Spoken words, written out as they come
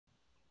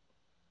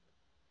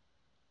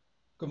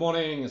Good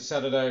morning. It's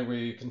Saturday.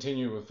 We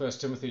continue with 1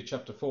 Timothy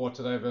chapter 4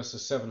 today,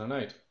 verses 7 and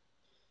 8.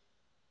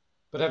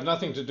 But have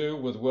nothing to do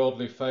with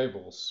worldly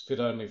fables,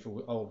 fit only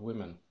for old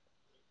women.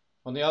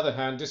 On the other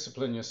hand,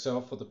 discipline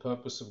yourself for the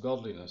purpose of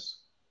godliness.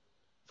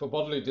 For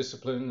bodily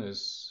discipline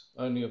is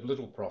only of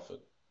little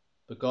profit,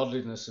 but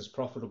godliness is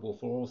profitable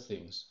for all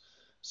things,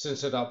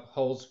 since it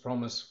upholds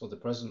promise for the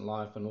present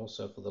life and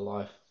also for the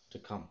life to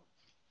come.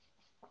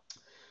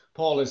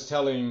 Paul is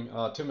telling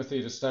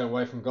Timothy to stay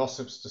away from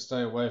gossips, to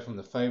stay away from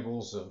the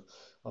fables of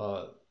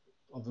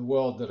the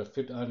world that are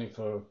fit only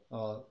for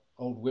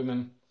old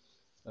women.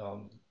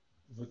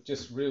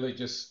 Just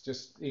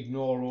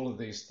ignore all of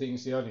these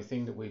things. The only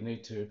thing that we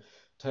need to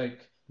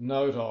take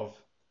note of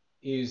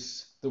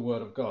is the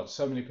Word of God.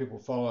 So many people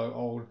follow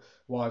old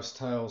wives'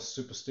 tales,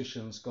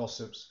 superstitions,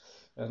 gossips,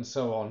 and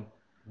so on.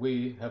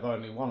 We have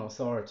only one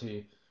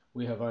authority.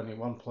 We have only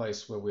one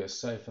place where we are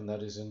safe, and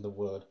that is in the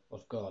Word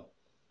of God.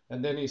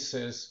 And then he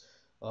says,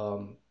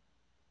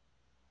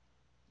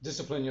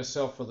 discipline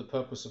yourself for the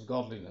purpose of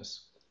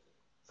godliness.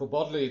 For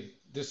bodily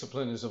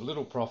discipline is of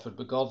little profit,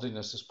 but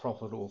godliness is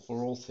profitable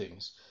for all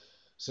things,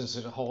 since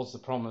it holds the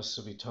promise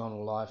of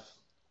eternal life,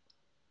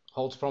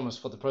 holds promise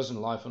for the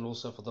present life and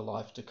also for the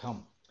life to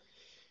come.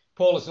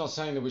 Paul is not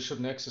saying that we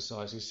shouldn't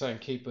exercise. He's saying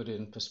keep it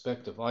in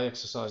perspective. I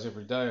exercise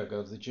every day. I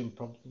go to the gym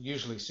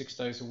usually 6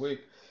 days a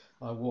week.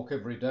 I walk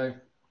every day.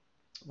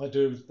 I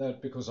do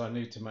that because I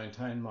need to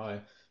maintain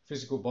my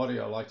physical body.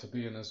 I like to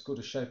be in as good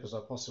a shape as I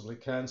possibly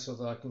can so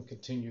that I can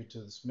continue to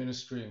this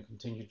ministry and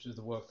continue to do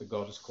the work that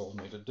God has called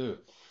me to do.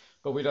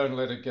 But we don't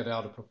let it get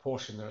out of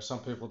proportion. There are some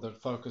people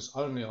that focus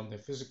only on their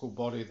physical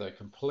body. They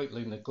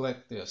completely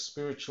neglect their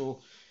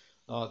spiritual,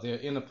 their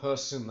inner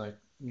person. They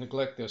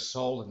neglect their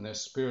soul and their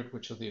spirit,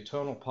 which are the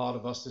eternal part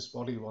of us. This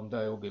body one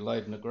day will be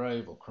laid in a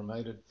grave or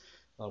cremated.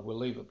 We'll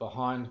leave it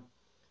behind.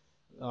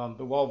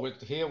 But while we're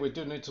here, we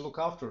do need to look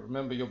after it.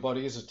 Remember, your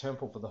body is a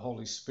temple for the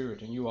Holy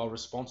Spirit, and you are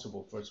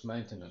responsible for its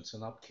maintenance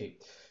and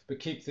upkeep. But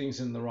keep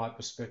things in the right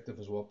perspective,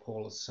 is what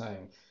Paul is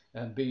saying,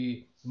 and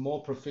be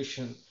more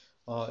proficient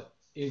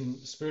in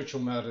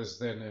spiritual matters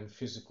than in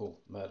physical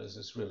matters,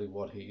 is really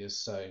what he is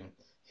saying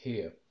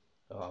here.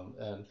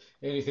 And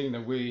anything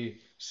that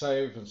we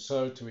save and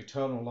sow to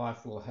eternal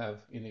life will have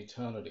in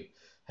eternity.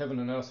 Heaven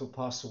and earth will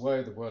pass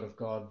away, the word of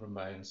God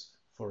remains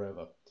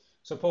forever.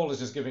 So Paul is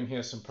just giving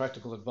here some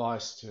practical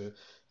advice to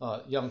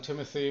young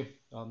Timothy.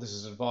 This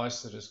is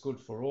advice that is good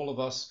for all of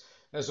us.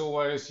 As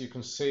always, you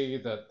can see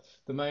that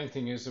the main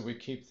thing is that we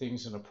keep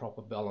things in a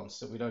proper balance,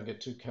 that we don't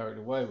get too carried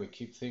away. We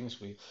keep things,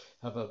 we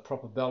have a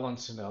proper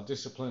balance in our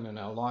discipline, in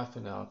our life,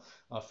 in our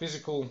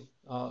physical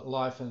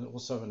life, and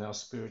also in our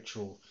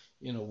spiritual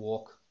inner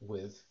walk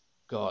with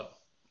God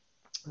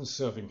and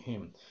serving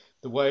him.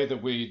 The way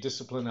that we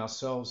discipline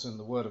ourselves in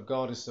the Word of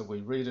God is that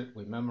we read it,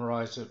 we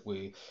memorize it,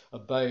 we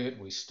obey it,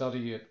 we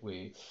study it,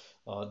 we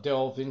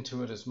delve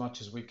into it as much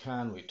as we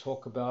can, we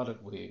talk about it,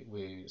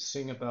 we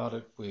sing about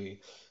it,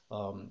 we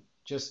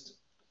just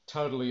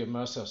totally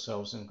immerse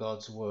ourselves in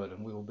God's Word,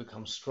 and we will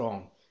become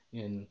strong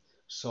in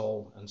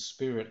soul and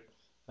spirit,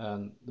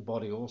 and the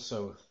body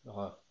also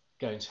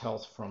gains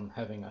health from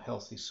having a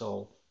healthy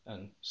soul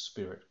and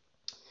spirit.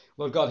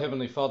 Lord God,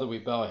 Heavenly Father, we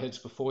bow our heads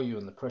before you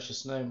in the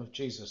precious name of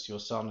Jesus, your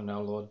Son and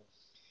our Lord.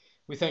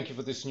 We thank you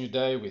for this new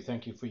day. We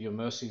thank you for your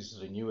mercies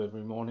that are new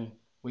every morning.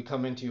 We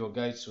come into your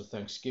gates with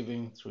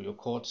thanksgiving, through your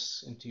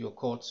courts, into your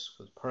courts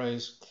with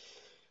praise.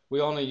 We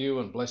honor you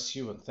and bless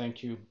you and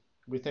thank you.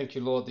 We thank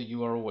you, Lord, that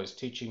you are always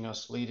teaching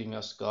us, leading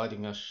us,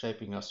 guiding us,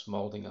 shaping us,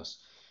 molding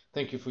us.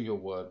 Thank you for your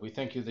word. We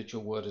thank you that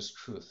your word is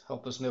truth.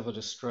 Help us never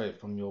to stray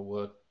from your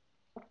word.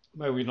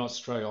 May we not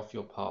stray off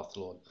your path,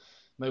 Lord.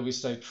 May we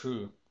stay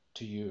true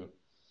to you.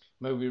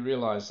 May we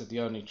realize that the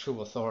only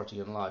true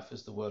authority in life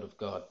is the Word of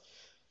God.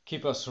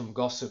 Keep us from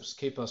gossips,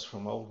 keep us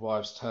from old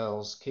wives'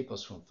 tales, keep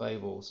us from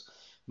fables.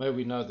 May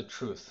we know the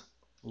truth.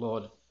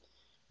 Lord,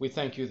 we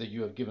thank you that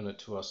you have given it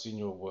to us in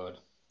your word.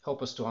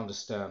 Help us to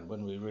understand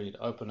when we read.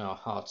 Open our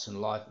hearts,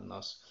 enlighten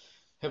us.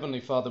 Heavenly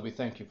Father, we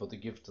thank you for the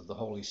gift of the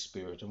Holy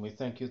Spirit, and we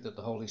thank you that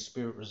the Holy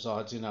Spirit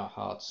resides in our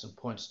hearts and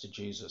points to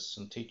Jesus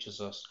and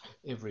teaches us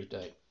every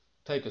day.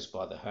 Take us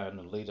by the hand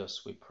and lead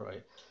us, we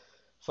pray.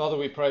 Father,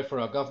 we pray for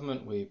our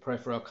government, we pray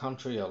for our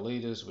country, our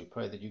leaders. We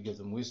pray that you give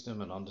them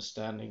wisdom and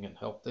understanding and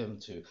help them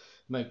to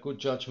make good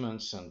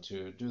judgments and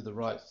to do the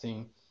right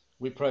thing.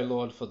 We pray,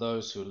 Lord, for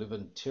those who live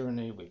in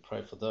tyranny. We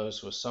pray for those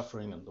who are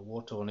suffering in the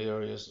war-torn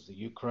areas of the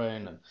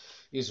Ukraine and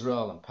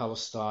Israel and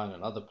Palestine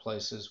and other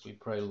places. We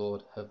pray,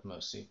 Lord, have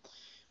mercy.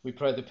 We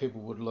pray that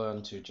people would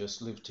learn to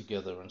just live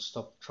together and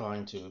stop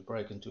trying to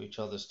break into each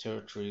other's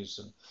territories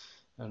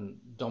and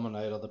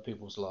dominate other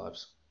people's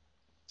lives.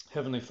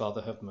 Heavenly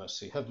Father, have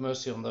mercy. Have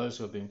mercy on those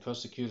who are being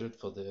persecuted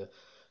for their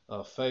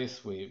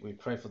faith. We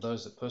pray for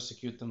those that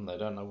persecute them. They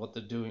don't know what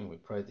they're doing. We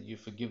pray that you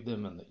forgive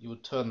them and that you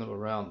would turn them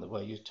around the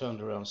way you turned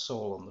around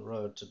Saul on the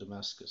road to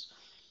Damascus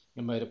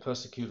and made a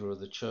persecutor of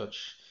the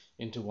church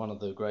into one of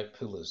the great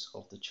pillars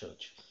of the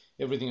church.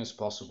 Everything is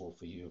possible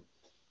for you.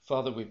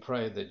 Father, we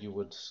pray that you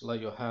would lay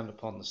your hand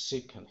upon the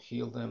sick and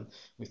heal them.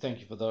 We thank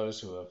you for those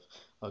who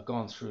have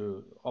gone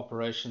through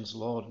operations,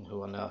 Lord, and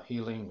who are now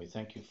healing. We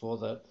thank you for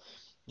that.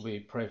 We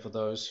pray for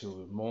those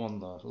who mourn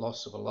the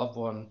loss of a loved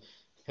one.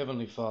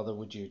 Heavenly Father,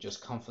 would you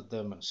just comfort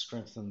them and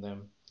strengthen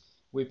them?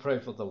 We pray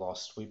for the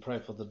lost. We pray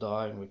for the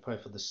dying. We pray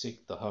for the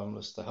sick, the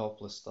homeless, the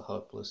helpless, the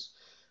hopeless.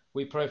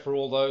 We pray for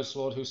all those,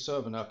 Lord, who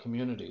serve in our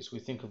communities.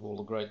 We think of all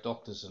the great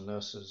doctors and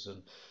nurses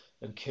and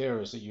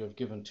carers that you have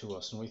given to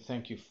us, and we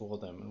thank you for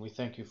them. And we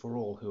thank you for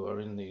all who are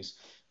in these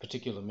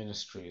particular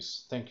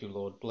ministries. Thank you,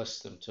 Lord. Bless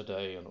them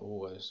today and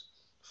always.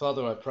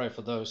 Father, I pray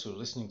for those who are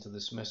listening to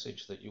this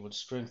message that you would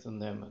strengthen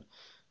them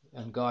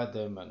and guide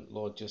them, and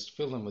Lord, just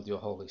fill them with your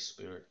Holy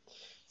Spirit.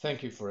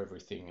 Thank you for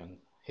everything, and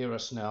hear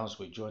us now as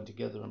we join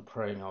together in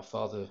praying, Our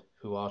Father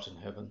who art in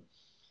heaven,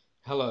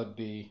 hallowed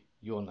be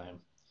your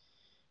name.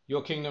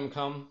 Your kingdom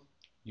come,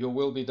 your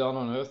will be done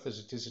on earth as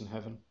it is in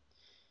heaven.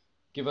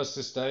 Give us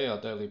this day our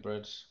daily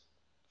bread.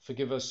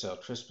 Forgive us our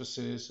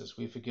trespasses as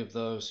we forgive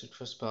those who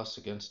trespass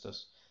against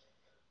us.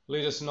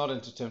 Lead us not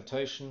into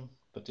temptation,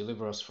 but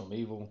deliver us from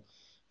evil.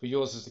 For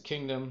yours is the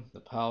kingdom, the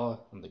power,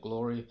 and the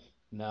glory,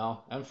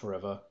 now and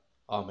forever.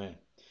 Amen.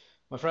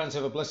 My friends,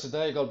 have a blessed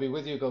day. God be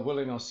with you. God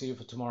willing, I'll see you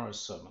for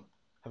tomorrow's sermon.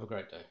 Have a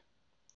great day.